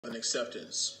and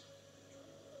acceptance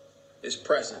is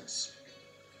presence.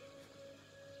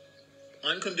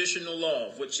 Unconditional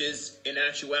love, which is in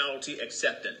actuality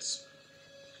acceptance.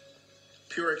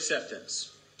 Pure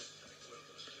acceptance.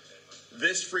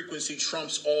 This frequency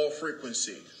trumps all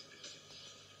frequency.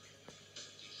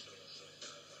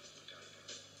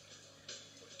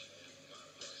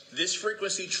 This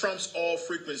frequency trumps all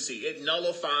frequency. It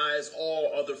nullifies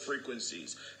all other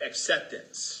frequencies.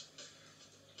 Acceptance.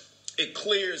 It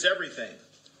clears everything.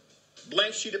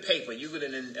 Blank sheet of paper. You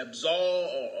can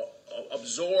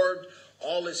absorb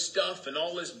all this stuff and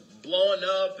all this blowing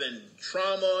up and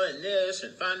trauma and this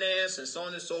and finance and so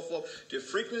on and so forth. The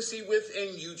frequency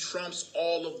within you trumps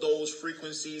all of those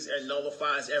frequencies and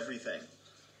nullifies everything.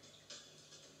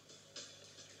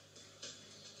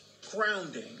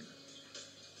 Grounding.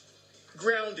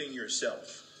 Grounding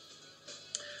yourself.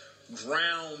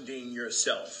 Grounding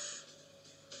yourself.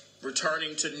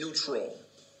 Returning to neutral,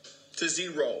 to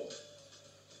zero.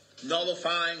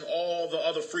 Nullifying all the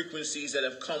other frequencies that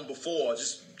have come before.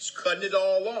 Just cutting it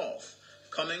all off.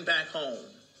 Coming back home.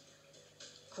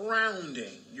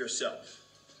 Grounding yourself.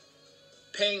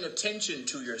 Paying attention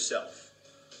to yourself.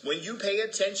 When you pay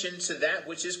attention to that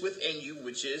which is within you,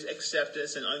 which is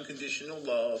acceptance and unconditional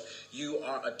love, you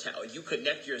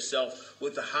connect yourself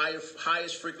with the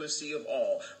highest frequency of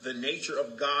all, the nature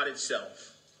of God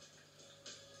itself.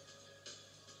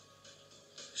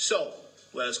 So,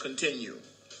 let us continue.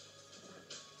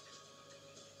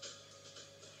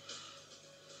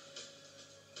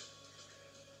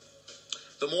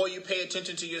 The more you pay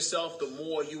attention to yourself, the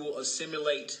more you will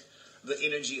assimilate the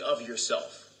energy of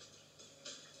yourself.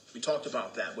 We talked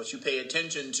about that. What you pay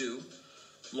attention to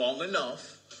long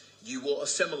enough, you will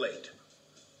assimilate.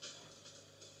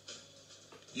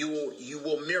 You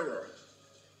will mirror.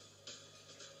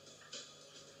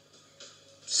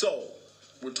 So,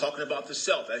 we're talking about the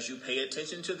self. As you pay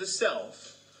attention to the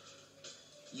self,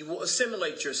 you will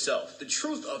assimilate yourself, the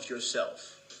truth of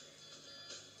yourself.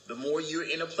 The more you're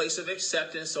in a place of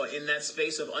acceptance or in that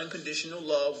space of unconditional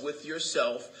love with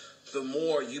yourself, the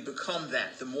more you become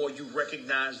that, the more you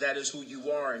recognize that is who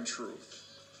you are in truth.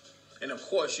 And of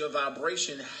course, your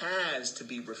vibration has to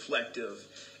be reflective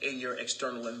in your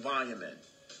external environment.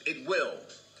 It will.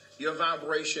 Your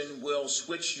vibration will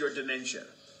switch your dimension.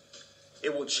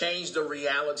 It will change the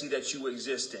reality that you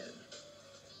exist in.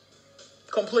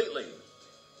 Completely.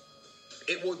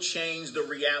 It will change the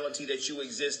reality that you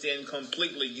exist in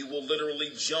completely. You will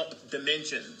literally jump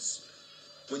dimensions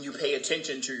when you pay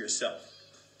attention to yourself.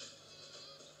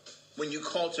 When you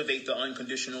cultivate the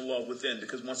unconditional love within,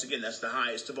 because once again, that's the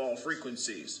highest of all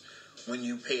frequencies. When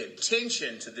you pay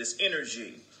attention to this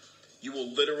energy, you will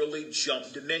literally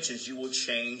jump dimensions. You will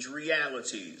change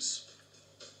realities.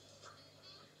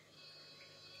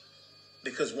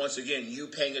 Because once again, you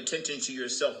paying attention to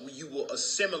yourself, you will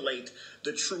assimilate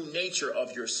the true nature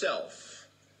of yourself.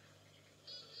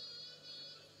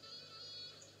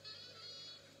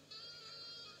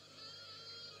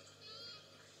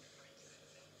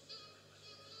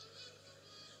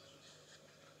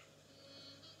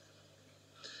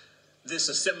 This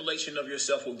assimilation of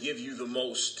yourself will give you the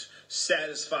most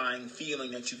satisfying feeling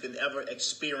that you can ever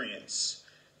experience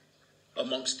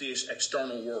amongst the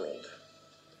external world.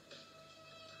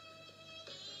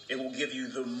 It will give you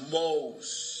the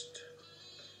most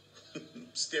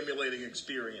stimulating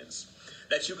experience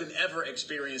that you can ever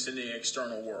experience in the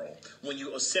external world. When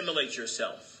you assimilate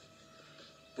yourself,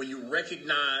 when you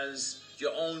recognize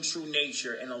your own true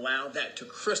nature and allow that to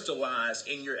crystallize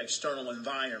in your external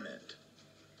environment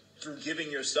through giving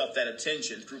yourself that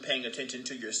attention, through paying attention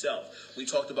to yourself. We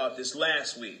talked about this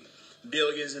last week.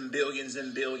 Billions and billions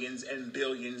and billions and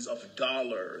billions of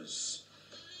dollars.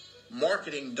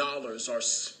 Marketing dollars are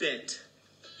spent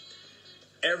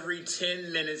every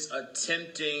 10 minutes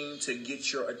attempting to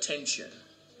get your attention.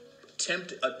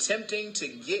 Attempting to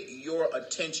get your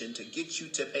attention, to get you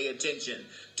to pay attention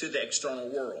to the external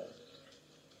world.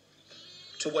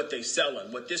 To what they're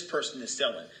selling, what this person is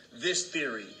selling. This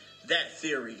theory, that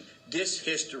theory, this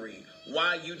history,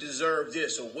 why you deserve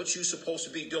this, or what you're supposed to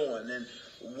be doing, and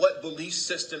what belief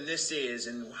system this is,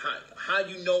 and how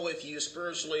you know if you're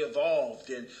spiritually evolved,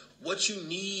 and what you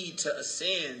need to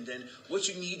ascend, and what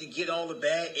you need to get all the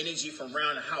bad energy from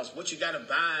around the house, what you got to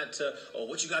buy to, or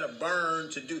what you got to burn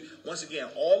to do. Once again,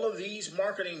 all of these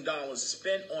marketing dollars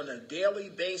spent on a daily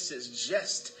basis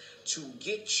just to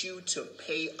get you to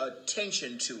pay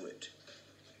attention to it.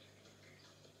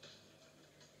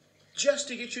 Just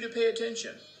to get you to pay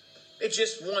attention. It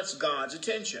just wants God's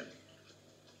attention.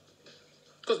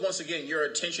 Because once again, your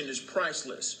attention is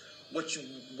priceless. What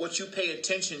you pay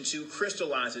attention to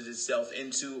crystallizes itself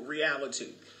into reality.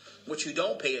 What you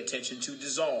don't pay attention to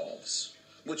dissolves.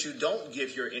 What you don't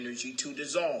give your energy to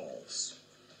dissolves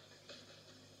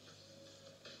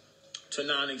to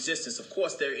non-existence. Of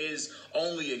course, there is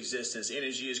only existence.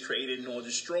 Energy is created nor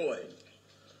destroyed.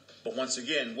 But once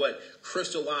again, what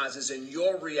crystallizes in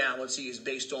your reality is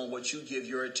based on what you give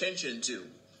your attention to,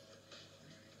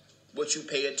 what you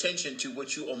pay attention to,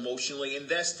 what you emotionally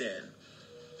invest in.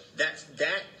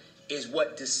 That is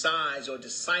what decides or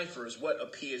deciphers what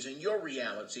appears in your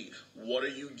reality. What are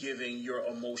you giving your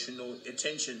emotional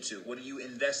attention to? What are you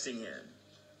investing in?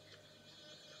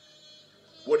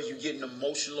 What are you getting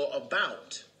emotional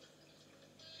about?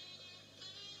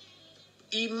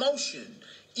 Emotion.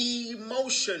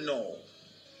 Emotional.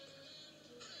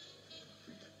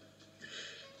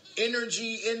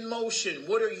 Energy in motion.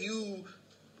 What are you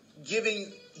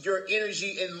giving your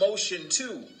energy in motion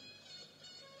to?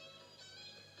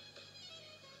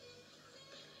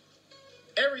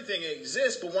 Everything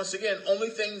exists, but once again, only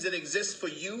things that exist for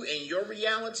you in your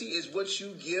reality is what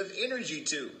you give energy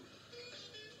to.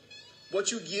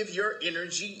 What you give your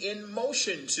energy in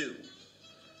motion to.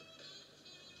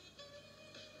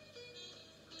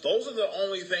 Those are the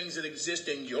only things that exist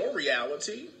in your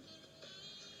reality.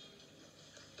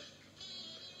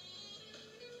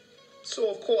 So,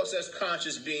 of course, as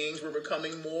conscious beings, we're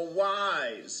becoming more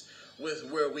wise with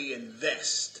where we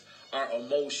invest our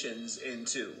emotions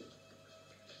into.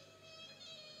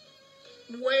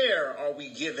 Where are we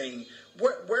giving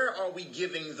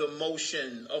the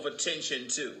motion of attention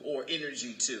to or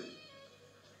energy to?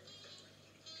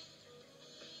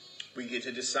 We get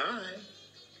to decide.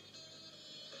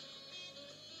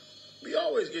 We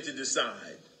always get to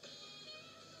decide.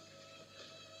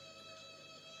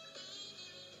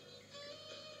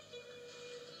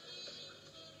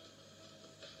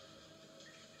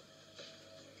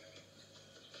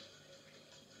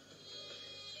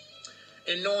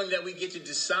 And knowing that we get to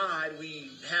decide,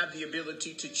 we have the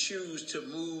ability to choose to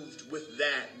move with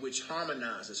that which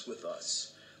harmonizes with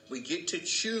us. We get to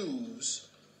choose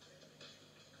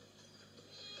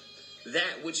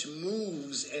that which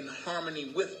moves in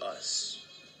harmony with us.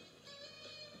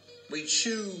 We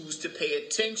choose to pay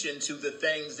attention to the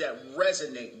things that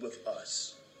resonate with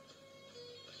us.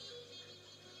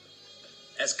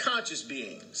 As conscious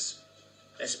beings,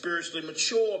 as spiritually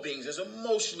mature beings, as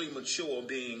emotionally mature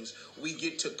beings, we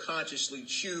get to consciously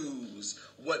choose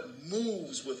what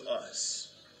moves with us.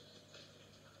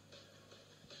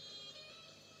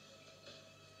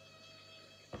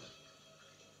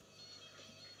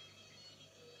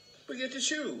 We get to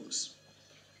choose.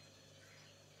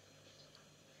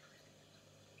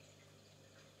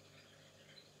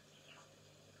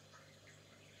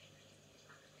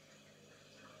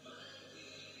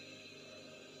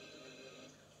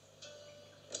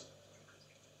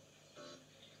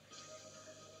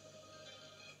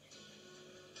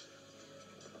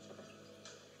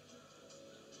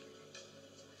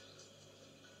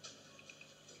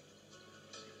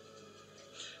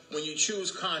 When you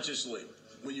choose consciously,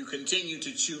 when you continue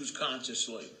to choose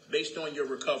consciously, based on your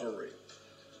recovery,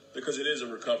 because it is a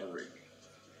recovery,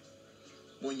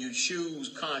 when you choose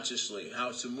consciously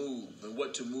how to move and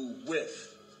what to move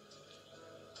with,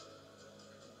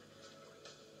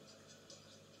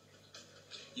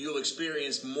 you'll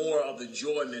experience more of the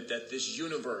enjoyment that this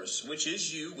universe, which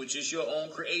is you, which is your own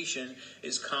creation,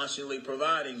 is constantly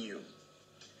providing you.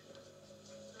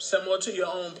 Similar to your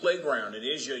own playground, it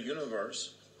is your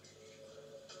universe.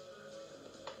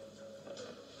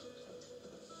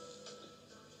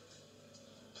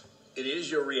 It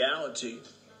is your reality.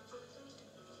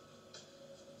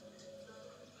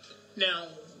 Now,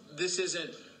 this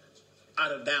isn't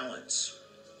out of balance.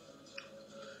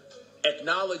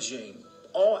 Acknowledging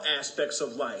all aspects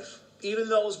of life, even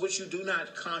those which you do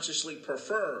not consciously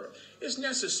prefer, is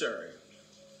necessary.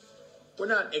 We're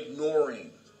not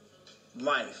ignoring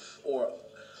life or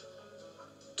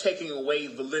taking away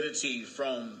validity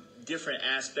from different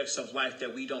aspects of life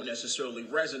that we don't necessarily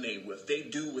resonate with. They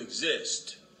do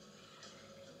exist.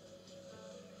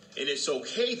 And it's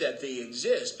okay that they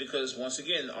exist because, once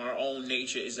again, our own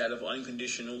nature is that of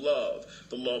unconditional love.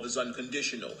 The love is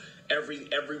unconditional.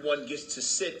 Everyone gets to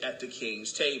sit at the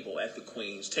king's table, at the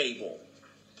queen's table.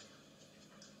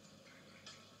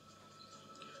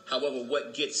 However,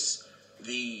 what gets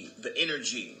the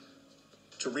energy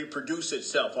to reproduce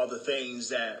itself are the things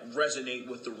that resonate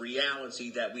with the reality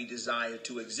that we desire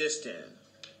to exist in.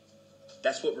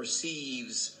 That's what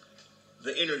receives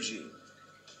the energy.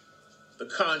 The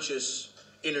conscious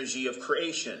energy of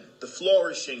creation, the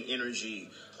flourishing energy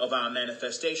of our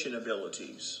manifestation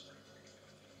abilities.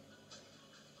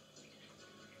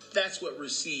 That's what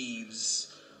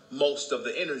receives most of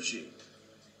the energy.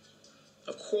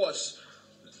 Of course,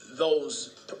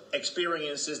 those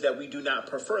experiences that we do not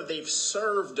prefer, they've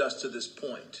served us to this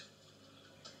point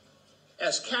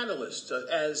as catalysts,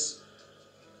 as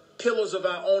pillars of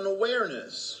our own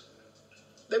awareness.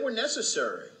 They were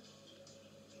necessary.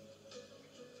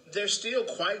 They're still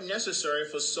quite necessary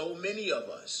for so many of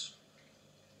us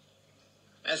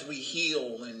as we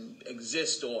heal and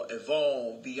exist or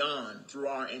evolve beyond through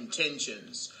our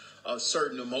intentions of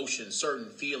certain emotions, certain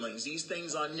feelings. These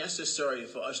things are necessary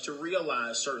for us to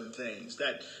realize certain things,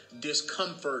 that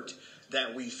discomfort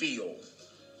that we feel.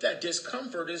 That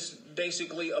discomfort is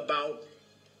basically about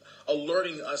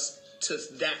alerting us to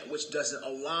that which doesn't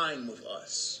align with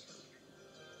us.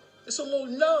 It's a little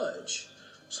nudge.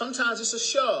 Sometimes it's a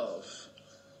shove.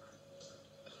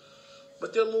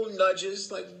 But they're little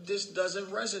nudges like, this doesn't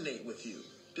resonate with you.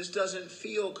 This doesn't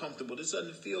feel comfortable. This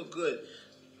doesn't feel good.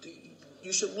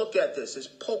 You should look at this. It's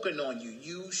poking on you.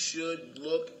 You should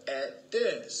look at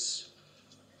this.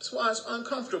 That's why it's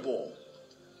uncomfortable.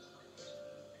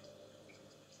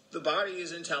 The body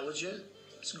is intelligent.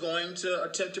 It's going to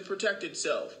attempt to protect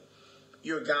itself.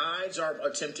 Your guides are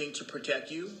attempting to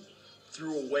protect you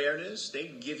through awareness. They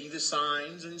give you the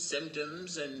signs and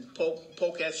symptoms and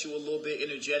poke at you a little bit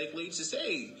energetically to say,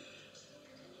 hey,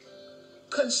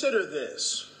 consider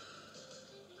this.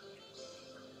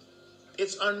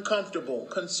 It's uncomfortable.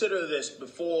 Consider this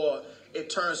before it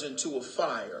turns into a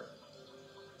fire,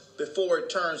 before it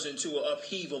turns into an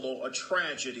upheaval or a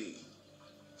tragedy.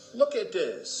 Look at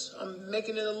this. I'm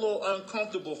making it a little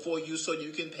uncomfortable for you so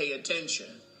you can pay attention.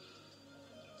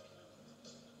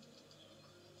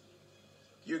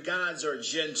 Your guides are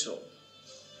gentle.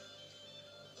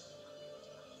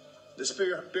 The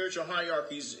spiritual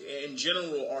hierarchies in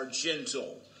general are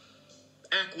gentle,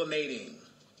 acclimating,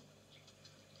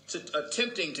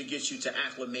 attempting to get you to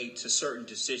acclimate to certain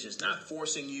decisions, not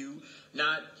forcing you,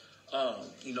 not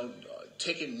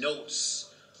taking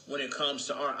notes when it comes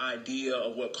to our idea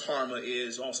of what karma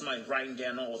is, or somebody writing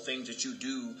down all the things that you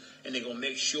do, and they're going to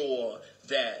make sure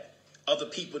that other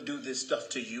people do this stuff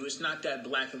to you. It's not that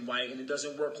black and white, and it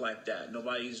doesn't work like that.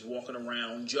 Nobody's walking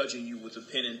around judging you with a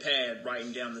pen and pad,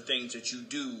 writing down the things that you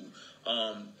do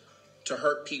to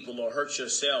hurt people or hurt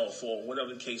yourself or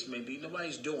whatever the case may be.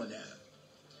 Nobody's doing that.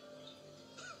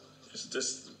 It's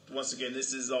just, once again,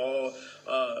 this is all,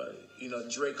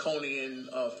 draconian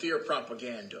fear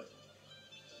propaganda.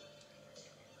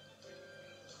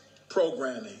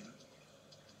 Programming.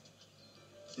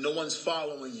 No one's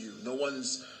following you. No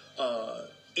one's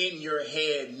in your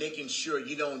head making sure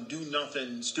you don't do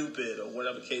nothing stupid or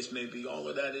whatever the case may be. All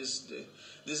of that this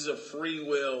is a free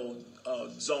will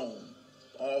zone.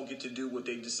 All get to do what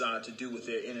they decide to do with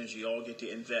their energy. All get to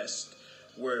invest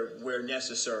where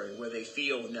necessary, where they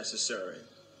feel necessary,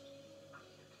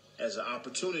 as an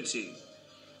opportunity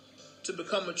to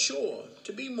become mature,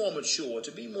 to be more mature,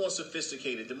 to be more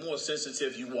sophisticated. The more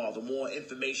sensitive you are, the more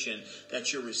information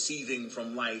that you're receiving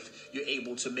from life, you're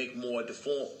able to make more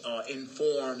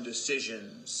informed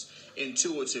decisions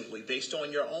intuitively based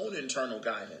on your own internal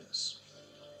guidance.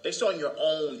 Based on your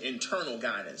own internal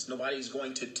guidance. Nobody's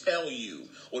going to tell you,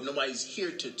 or nobody's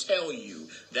here to tell you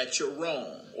that you're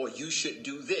wrong, or you should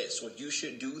do this, or you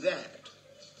should do that.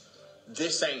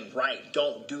 This ain't right.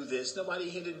 Don't do this. Nobody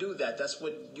here to do that. That's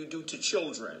what you do to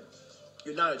children.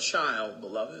 You're not a child,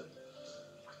 beloved.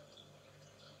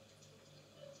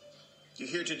 You're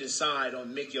here to decide or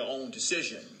make your own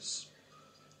decisions.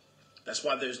 That's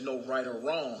why there's no right or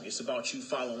wrong. It's about you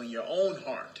following your own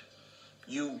heart.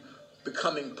 You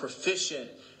becoming proficient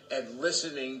at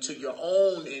listening to your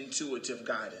own intuitive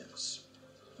guidance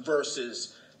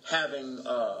versus having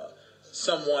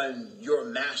someone, your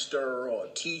master or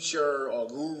teacher or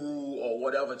guru or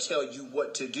whatever, tell you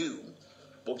what to do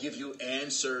or give you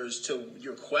answers to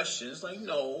your questions. Like,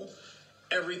 no,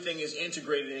 everything is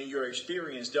integrated in your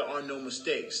experience. There are no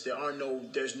mistakes.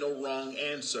 There's no wrong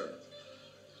answer.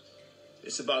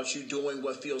 It's about you doing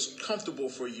what feels comfortable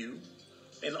for you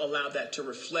and allow that to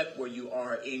reflect where you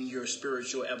are in your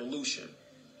spiritual evolution.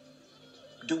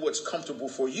 Do what's comfortable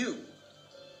for you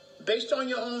based on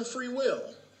your own free will.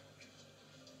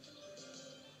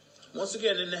 Once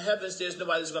again, in the heavens, there's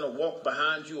nobody that's going to walk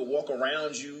behind you or walk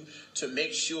around you to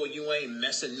make sure you ain't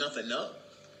messing nothing up.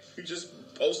 You're just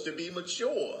supposed to be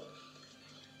mature.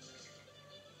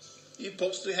 You're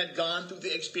supposed to have gone through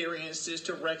the experiences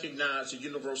to recognize the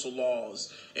universal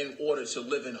laws in order to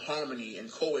live in harmony and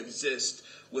coexist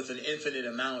with an infinite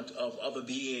amount of other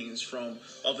beings from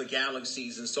other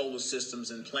galaxies and solar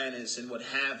systems and planets and what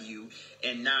have you,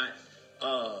 and not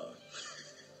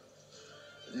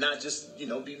Not just,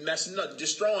 be messing up,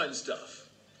 destroying stuff.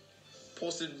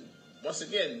 Supposed to, once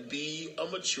again, be a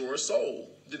mature soul,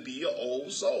 to be an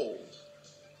old soul.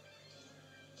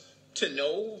 To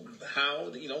know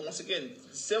how, once again,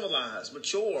 civilized,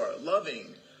 mature,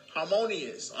 loving,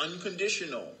 harmonious,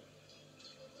 unconditional.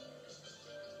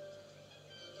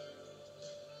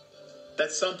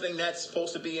 That's something that's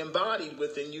supposed to be embodied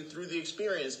within you through the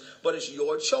experience, but it's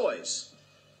your choice.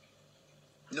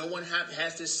 No one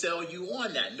has to sell you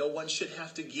on that. No one should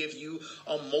have to give you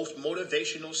a most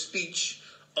motivational speech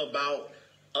about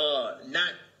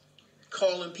not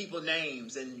calling people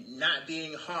names and not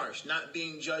being harsh, not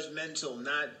being judgmental,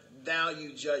 not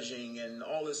value judging and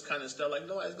all this kind of stuff. Like,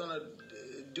 nobody's going to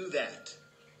do that.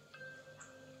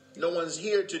 No one's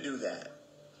here to do that.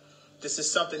 This is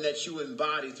something that you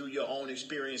embody through your own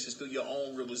experiences, through your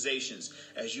own realizations,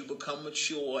 as you become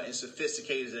mature and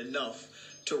sophisticated enough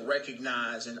to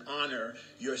recognize and honor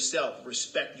yourself,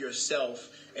 respect yourself,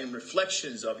 and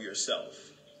reflections of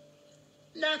yourself.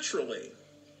 Naturally.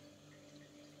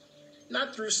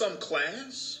 Not through some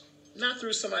class. Not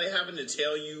through somebody having to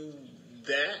tell you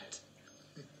that.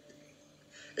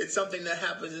 It's something that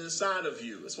happens inside of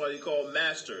you. That's why you call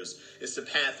masters. It's the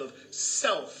path of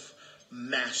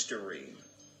self-mastery.